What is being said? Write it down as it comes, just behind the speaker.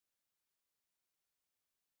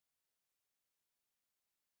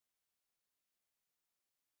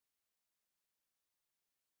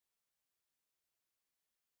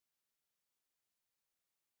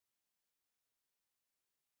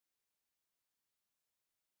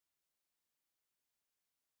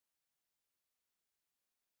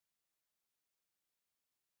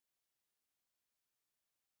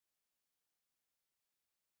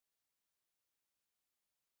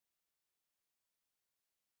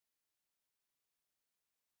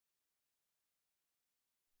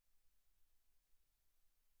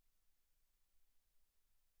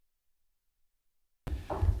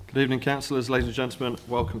Good evening, councillors, ladies and gentlemen.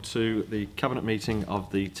 Welcome to the Cabinet meeting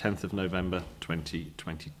of the 10th of November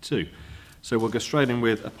 2022. So we'll go straight in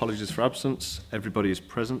with apologies for absence. Everybody is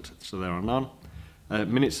present, so there are none.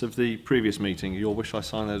 Minutes of the previous meeting. Your wish I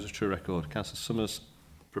sign those as true record. Councillor Summers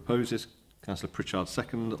proposes. Councillor Pritchard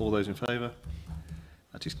second. All those in favour?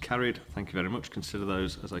 That is carried. Thank you very much. Consider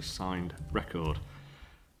those as a signed record.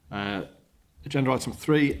 Agenda item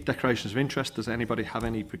 3, declarations of interest. Does anybody have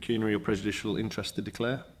any pecuniary or prejudicial interest to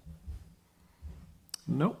declare?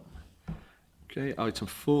 No. Okay, item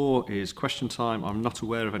 4 is question time. I'm not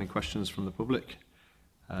aware of any questions from the public.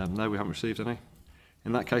 No, we haven't received any.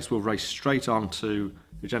 In that case, we'll race straight on to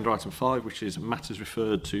agenda item 5, which is matters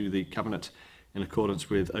referred to the Cabinet in accordance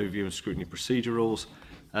with overview and scrutiny procedure rules.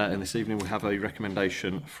 And this evening we have a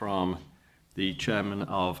recommendation from the Chairman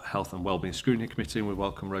of Health and Wellbeing Scrutiny Committee, and we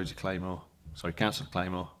welcome Councillor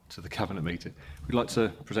Claymore to the Cabinet meeting. Would you like to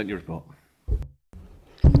present your report?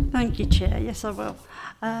 Thank you, Chair. Yes, I will.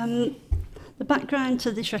 The background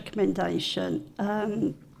to this recommendation,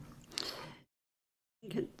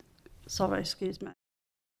 excuse me.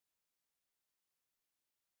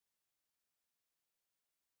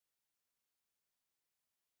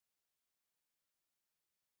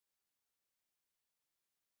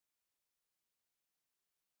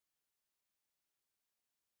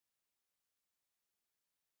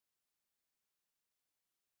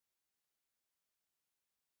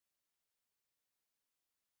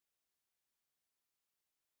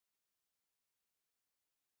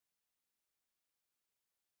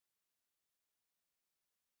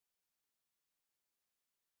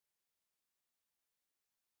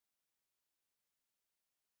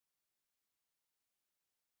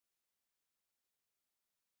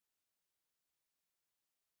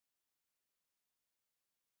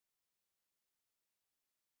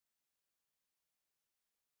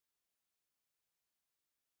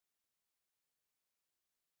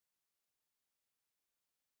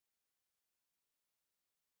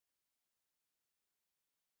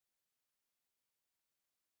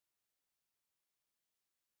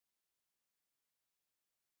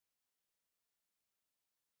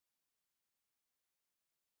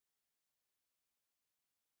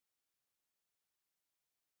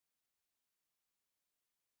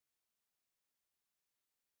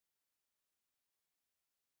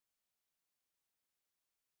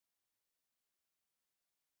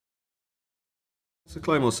 So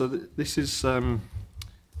Claymore, this is,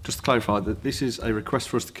 just to clarify, that this is a request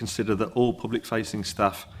for us to consider that all public-facing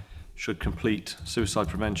staff should complete suicide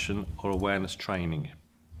prevention or awareness training.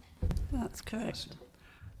 That's correct.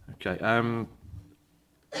 Okay.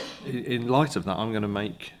 In light of that, I'm going to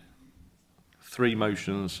make 3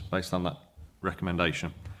 motions based on that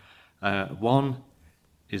recommendation. One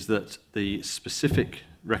is that the specific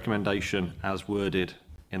recommendation as worded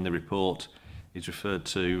in the report is referred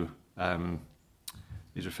to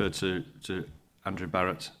Andrew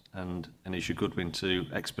Barrett and Anisha Goodwin to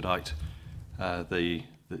expedite the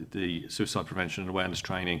suicide prevention and awareness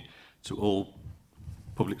training to all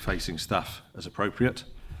public-facing staff as appropriate.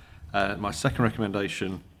 My second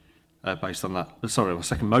recommendation my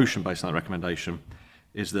second motion based on that recommendation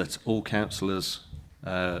is that all councillors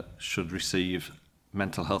should receive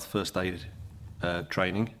mental health first aid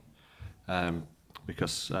training,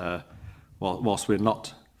 because whilst we're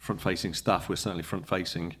not front-facing staff, we're certainly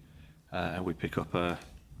front-facing, and we pick up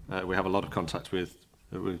we have a lot of contact with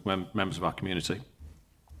members of our community.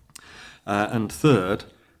 And third,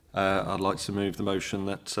 I'd like to move the motion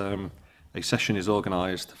that a session is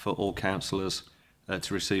organised for all councillors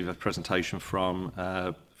to receive a presentation from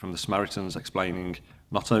the Samaritans explaining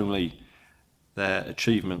not only their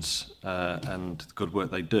achievements and the good work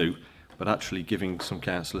they do, but actually giving some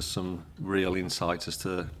councillors some real insight as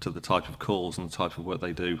to the type of calls and the type of work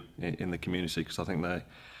they do in the community, because I think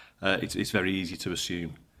it's very easy to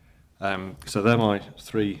assume. So they're my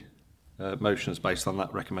 3 motions based on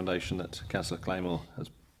that recommendation that Councillor Claymore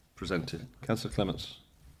has presented. Councillor Clements.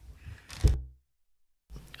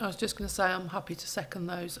 I was just going to say I'm happy to second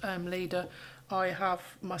those, Leader. I have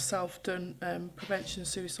myself done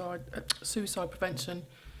suicide prevention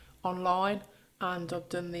online, and I've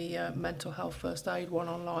done the mental health first aid one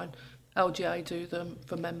online. LGA do them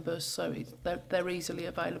for members, so they're easily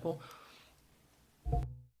available.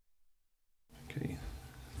 Okay,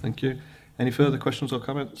 thank you. Any further questions or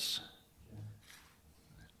comments?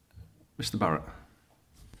 Mr. Barrett.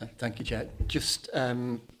 Thank you, Chair. Just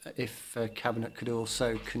if Cabinet could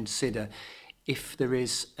also consider if there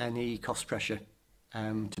is any cost pressure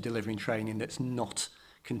to delivering training that's not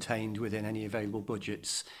contained within any available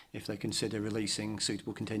budgets if they consider releasing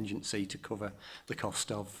suitable contingency to cover the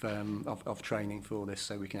cost of training for this,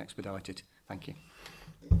 so we can expedite it. Thank you.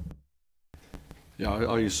 Yeah,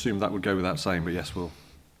 I assume that would go without saying, but yes,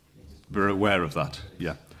 we're aware of that.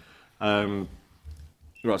 Yeah.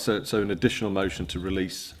 Right. So an additional motion to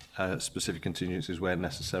release specific contingencies where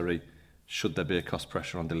necessary, should there be a cost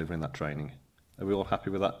pressure on delivering that training. Are we all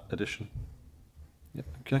happy with that addition? Yeah.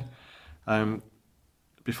 Okay.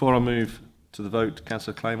 Before I move to the vote,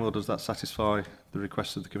 Councillor Claymore, does that satisfy the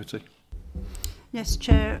request of the committee? Yes,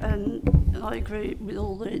 Chair, and I agree with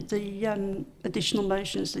all the additional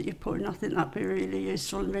motions that you've put in. I think that'd be really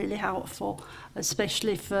useful and really helpful,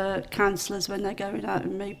 especially for councillors when they're going out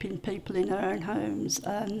and meeting people in their own homes,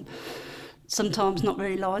 and sometimes not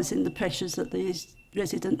realising the pressures that these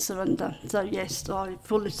residents are under. So yes, I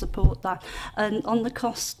fully support that. And on the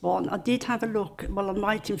cost one, I did have a look while I'm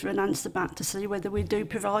waiting for an answer back to see whether we do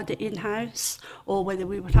provide it in-house or whether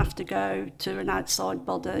we would have to go to an outside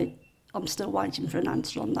body. I'm still waiting for an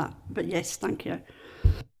answer on that. But yes, thank you.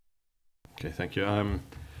 Okay, thank you.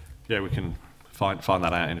 Yeah, we can find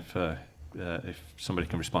that out, and if somebody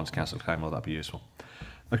can respond to Councillor Claymore, that'd be useful.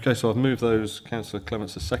 Okay, so I've moved those. Councillor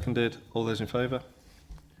Clements has seconded. All those in favour?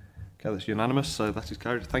 Okay, that's unanimous, so that is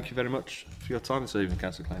carried. Thank you very much for your time this evening,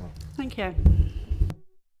 Councillor Claymore. Thank you.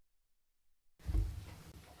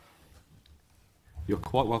 You're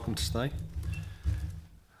quite welcome to stay.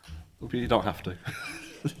 But you don't have to.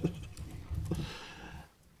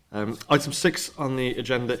 Item 6 on the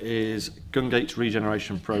agenda is Gungate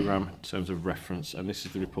Regeneration Programme in terms of reference, and this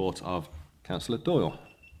is the report of Councillor Doyle.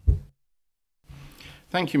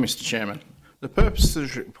 Thank you, Mr. Chairman. The purpose of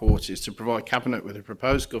this report is to provide Cabinet with a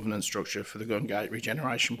proposed governance structure for the Gungate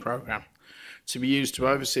Regeneration Programme to be used to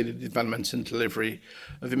oversee the development and delivery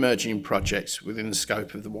of emerging projects within the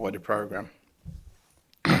scope of the wider programme.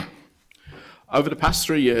 Over the past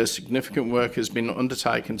 3 years, significant work has been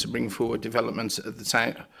undertaken to bring forward development of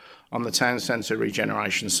on the town centre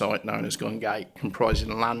regeneration site known as Gungate,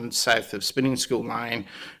 comprising land south of Spinning School Lane,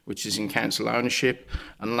 which is in council ownership,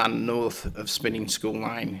 and land north of Spinning School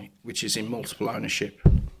Lane, which is in multiple ownership.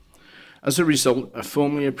 As a result, a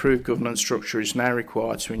formally approved governance structure is now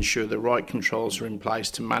required to ensure the right controls are in place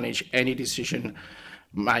to manage any decision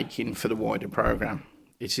making for the wider programme.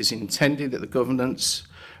 It is intended that the governance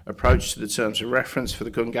approach to the terms of reference for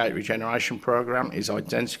the Gungate Regeneration Programme is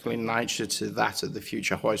identical in nature to that of the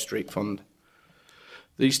Future High Street Fund.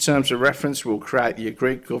 These terms of reference will create the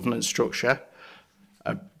agreed governance structure,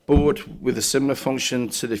 a board with a similar function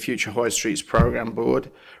to the Future High Streets Programme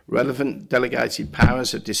Board, relevant delegated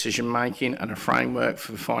powers of decision making, and a framework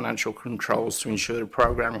for financial controls to ensure the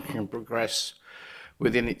programme can progress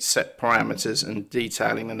within its set parameters and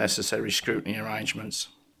detailing the necessary scrutiny arrangements.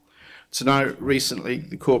 To note, recently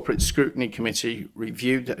the Corporate Scrutiny Committee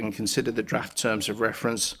reviewed and considered the draft terms of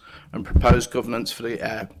reference and proposed governance for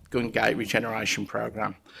the Gungate Regeneration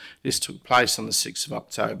Programme. This took place on the 6th of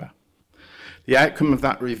October. The outcome of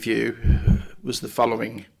that review was the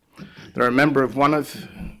following. There are a member of one of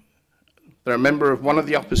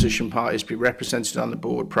the opposition parties be represented on the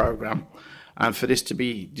board programme, and for this to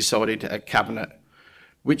be decided at Cabinet.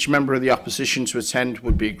 Which member of the opposition to attend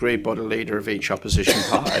would be agreed by the leader of each opposition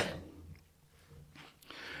party.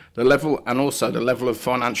 The level of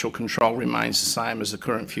financial control remains the same as the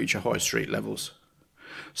current Future High Street levels.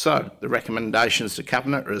 So, the recommendations to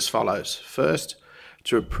Cabinet are as follows. First,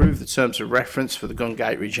 to approve the terms of reference for the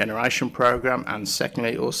Gungate Regeneration Programme, and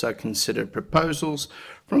secondly, also consider proposals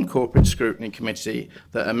from Corporate Scrutiny Committee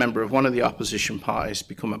that a member of one of the opposition parties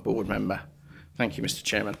become a board member. Thank you, Mr.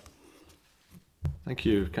 Chairman. Thank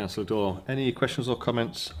you, Councillor Doyle. Any questions or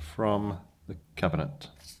comments from the Cabinet?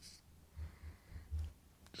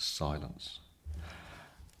 Just silence.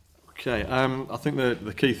 Okay, I think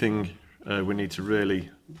the key thing we need to really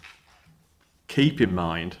keep in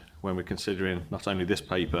mind when we're considering not only this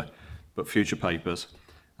paper but future papers,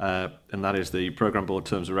 and that is the Programme Board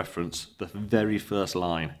Terms of Reference, the very first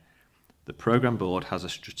line. The Programme Board has a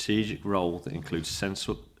strategic role that includes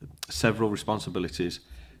several responsibilities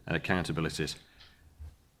and accountabilities.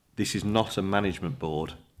 This is not a management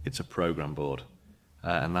board, it's a programme board,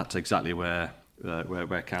 and that's exactly where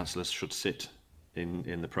councillors should sit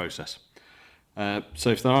in the process. So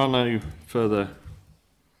if there are no further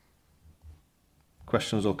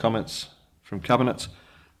questions or comments from Cabinet,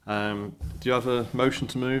 do you have a motion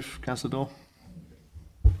to move, Councillor Doyle?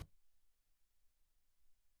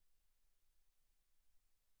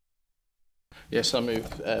 Yes, I move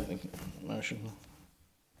the motion.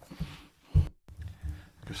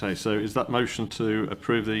 Okay, so is that motion to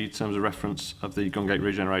approve the terms of reference of the Gungate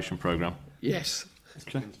Regeneration Programme? Yes.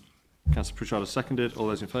 Okay. Councillor Pritchard has seconded. All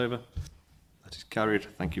those in favour? That is carried.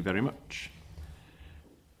 Thank you very much.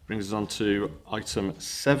 Brings us on to item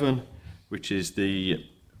 7, which is the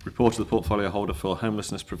report of the portfolio holder for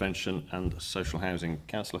homelessness prevention and social housing.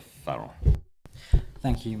 Councillor Farrell.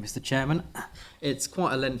 Thank you, Mr. Chairman. It's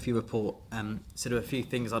quite a lengthy report, so there are a few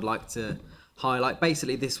things I'd like to highlight.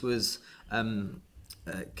 Basically, this was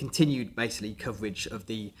continued coverage of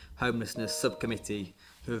the homelessness subcommittee,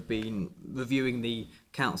 who have been reviewing the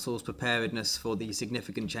council's preparedness for the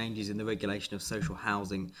significant changes in the regulation of social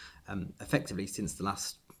housing, effectively since the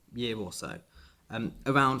last year or so.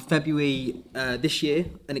 Around February this year,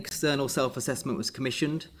 an external self-assessment was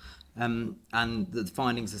commissioned, and the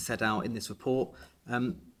findings are set out in this report.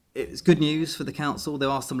 It's good news for the council. There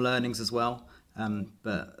are some learnings as well,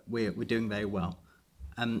 but we're doing very well.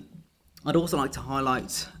 I'd also like to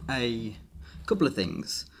highlight a couple of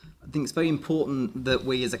things. I think it's very important that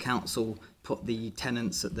we as a council put the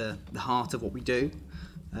tenants at the heart of what we do.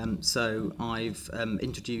 So I've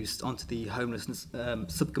introduced onto the homelessness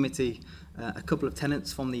subcommittee a couple of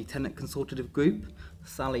tenants from the tenant consultative group,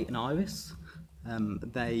 Sally and Iris.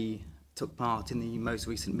 They took part in the most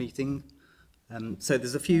recent meeting. So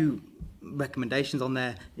there's a few recommendations on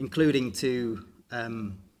there, including to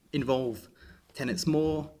involve tenants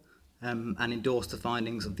more and endorse the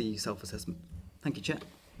findings of the self-assessment. Thank you, Chair.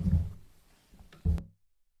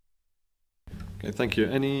 Okay, thank you.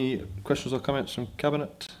 Any questions or comments from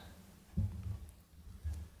Cabinet?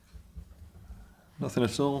 Nothing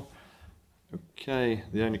at all. Okay,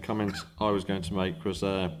 the only comment I was going to make was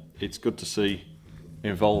it's good to see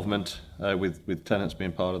involvement with tenants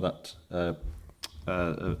being part of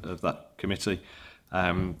that committee.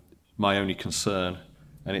 My only concern,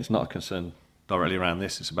 and it's not a concern directly around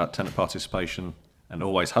this, it's about tenant participation, and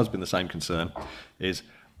always has been the same concern, is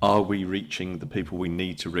are we reaching the people we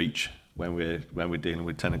need to reach when we're dealing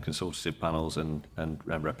with tenant consultative panels and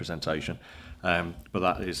representation? But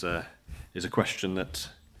that is a question that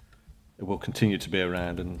will continue to be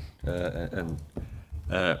around and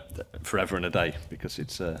forever and a day, because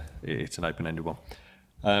it's an open-ended one.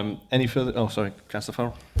 Any further? Oh, sorry, Councillor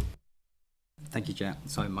Farrell. Thank you, Chair.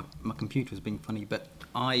 Sorry, my computer was being funny, but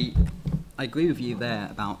I agree with you there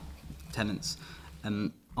about tenants.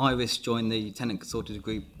 Iris joined the tenant consultative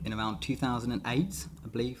group in around 2008, I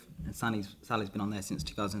believe, and Sally's been on there since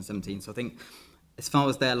 2017. So I think as far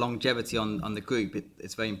as their longevity on the group,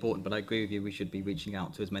 it's very important, but I agree with you, we should be reaching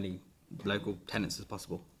out to as many local tenants as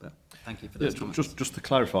possible. But thank you for those comments. Just to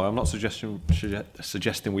clarify, I'm not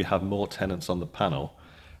suggesting we have more tenants on the panel.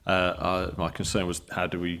 My concern was how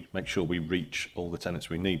do we make sure we reach all the tenants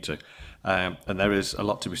we need to, and there is a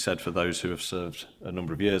lot to be said for those who have served a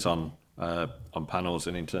number of years on panels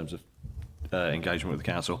and in terms of engagement with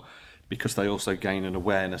the council, because they also gain an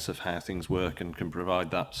awareness of how things work and can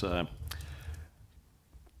provide that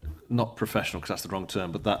not professional, because that's the wrong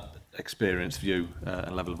term, but that experienced view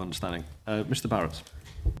and level of understanding. Mr. Barrett.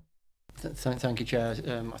 Thank you, Chair.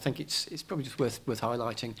 I think it's probably just worth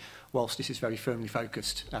highlighting, whilst this is very firmly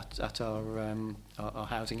focused at our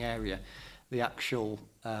housing area, the actual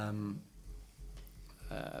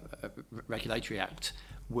regulatory act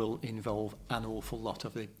will involve an awful lot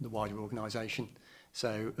of the wider organisation.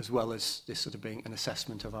 So as well as this sort of being an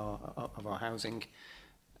assessment of our housing,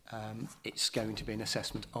 it's going to be an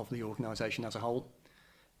assessment of the organisation as a whole.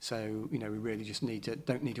 So, you know, we really just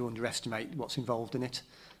don't need to underestimate what's involved in it.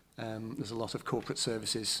 There's a lot of corporate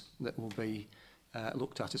services that will be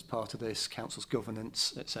looked at as part of this, council's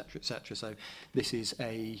governance, etc., etc. So this is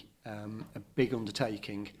a big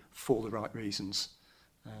undertaking for the right reasons.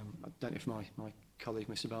 I don't know if my colleague,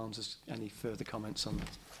 Mr. Barnes, has any further comments on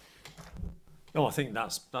that. No, I think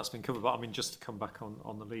that's been covered. But I mean, just to come back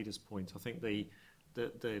on the leader's point, I think the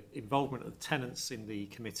involvement of tenants in the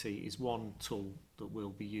committee is one tool that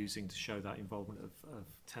we'll be using to show that involvement of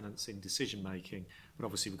tenants in decision making. But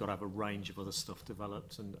obviously we've got to have a range of other stuff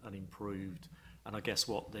developed and improved. And I guess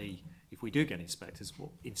if we do get inspected,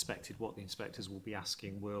 what the inspectors will be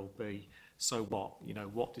asking will be, so what? You know,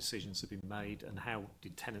 what decisions have been made and how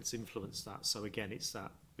did tenants influence that? So again, it's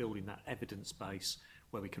that building that evidence base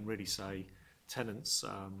where we can really say tenants,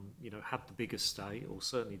 had the biggest say, or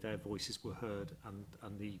certainly their voices were heard,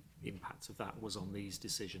 and the impact of that was on these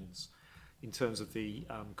decisions. In terms of the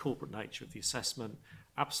corporate nature of the assessment,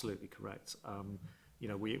 absolutely correct.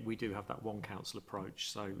 We do have that one council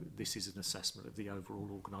approach, so this is an assessment of the overall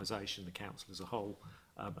organisation, the council as a whole,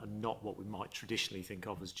 and not what we might traditionally think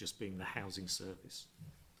of as just being the housing service.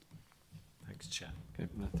 Thanks, Chair. Okay,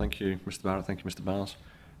 thank you, Mr. Barrett. Thank you, Mr. Barnes.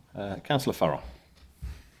 Councillor Farrell.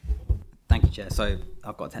 Thank you, you, Chair. So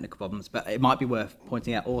I've got technical problems, but it might be worth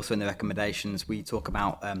pointing out also in the recommendations we talk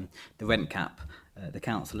about the rent cap. The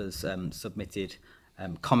councillors submitted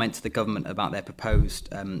comment to the government about their proposed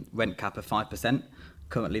rent cap of 5%.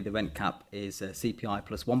 Currently, the rent cap is CPI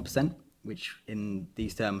plus 1%, which in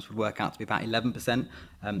these terms would work out to be about 11%.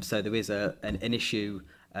 So there is an issue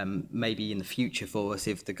maybe in the future for us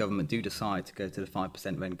if the government do decide to go to the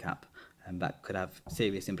 5% rent cap. And that could have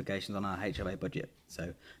serious implications on our HOA budget.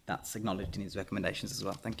 So that's acknowledged in his recommendations as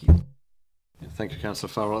well. Thank you. Yeah, thank you,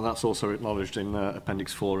 Councillor Farrell. That's also acknowledged in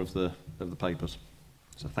Appendix 4 of the papers.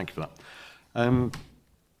 So thank you for that.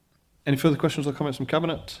 Any further questions or comments from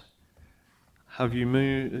Cabinet? Have you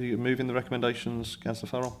moving the recommendations, Councillor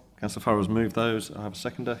Farrell? Councillor Farrell has moved those. I have a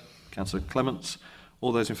seconder. Councillor Clements.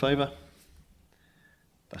 All those in favour?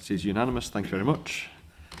 That is unanimous. Thank you very much.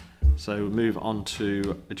 So we'll move on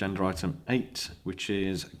to agenda item 8, which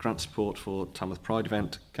is grant support for Tamworth Pride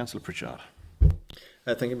event. Councillor Pritchard.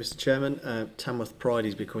 Thank you, Mr. Chairman. Tamworth Pride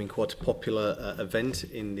is becoming quite a popular event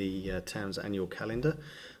in the town's annual calendar.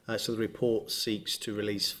 So the report seeks to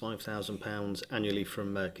release £5,000 annually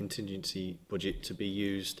from a contingency budget to be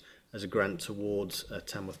used as a grant towards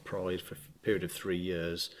Tamworth Pride for a period of 3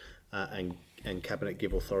 years, and Cabinet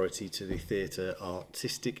give authority to the Theatre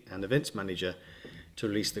Artistic and Events Manager to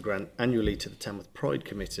release the grant annually to the Tamworth Pride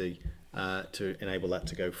Committee to enable that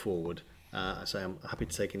to go forward. So I'm happy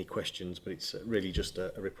to take any questions, but it's really just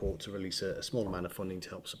a report to release a small amount of funding to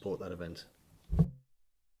help support that event.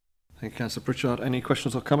 Thank you, Councillor Pritchard. Any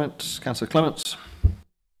questions or comments? Councillor Clements.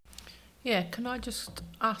 Yeah, can I just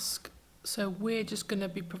ask, so we're just going to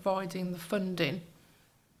be providing the funding,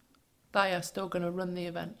 they are still going to run the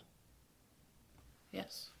event?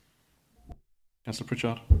 Yes. Councillor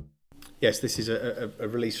Pritchard. Yes, this is a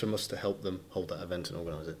release from us to help them hold that event and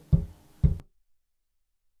organise it.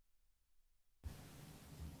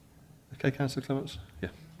 Okay, Councillor Clements. Yeah.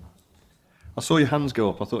 I saw your hands go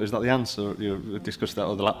up. I thought, is that the answer? You discussed that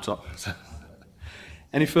on the laptop.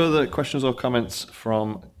 Any further questions or comments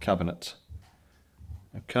from Cabinet?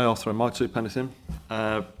 Okay, I'll throw my 2 pennies in.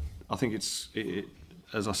 I think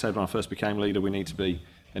as I said when I first became leader, we need to be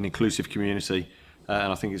an inclusive community.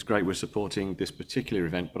 And I think it's great we're supporting this particular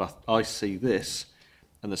event, but I see this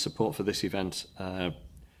and the support for this event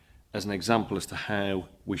as an example as to how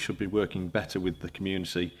we should be working better with the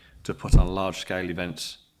community to put on large-scale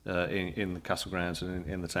events in the castle grounds and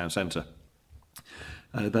in the town centre.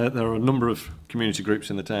 There are a number of community groups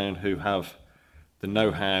in the town who have the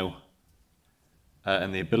know-how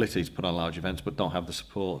and the ability to put on large events, but don't have the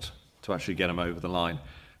support to actually get them over the line.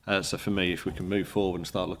 So for me, if we can move forward and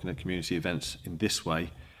start looking at community events in this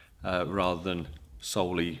way, rather than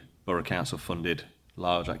solely borough council funded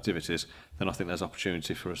large activities, then I think there's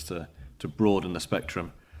opportunity for us to broaden the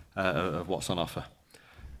spectrum of what's on offer.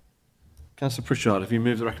 Councillor Pritchard, have you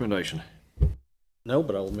moved the recommendation? No,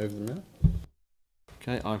 but I will move them now.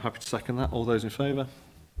 Okay, I'm happy to second that. All those in favour?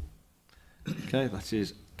 Okay, that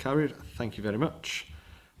is carried. Thank you very much.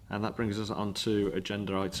 And that brings us on to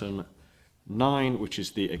agenda item 9, which is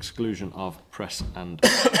the exclusion of press and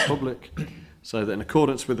public. So that in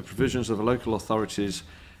accordance with the provisions of the local authorities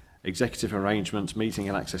executive arrangements, meeting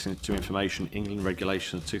and accessing to information, England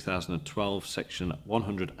Regulations 2012, section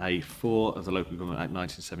 100A4 of the Local Government Act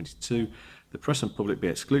 1972, the press and public be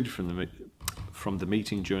excluded from the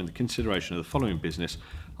meeting during the consideration of the following business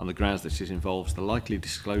on the grounds that it involves the likely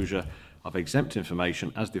disclosure of exempt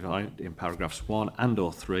information as defined in paragraphs 1 and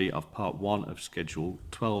or 3 of part 1 of schedule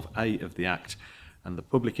 12A of the Act, and the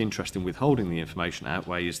public interest in withholding the information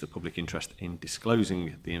outweighs the public interest in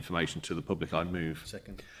disclosing the information to the public. I move.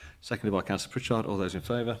 Second. Seconded by Councillor Pritchard. All those in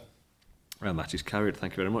favour? And that is carried.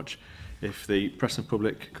 Thank you very much. If the press and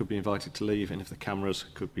public could be invited to leave and if the cameras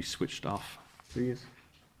could be switched off, please.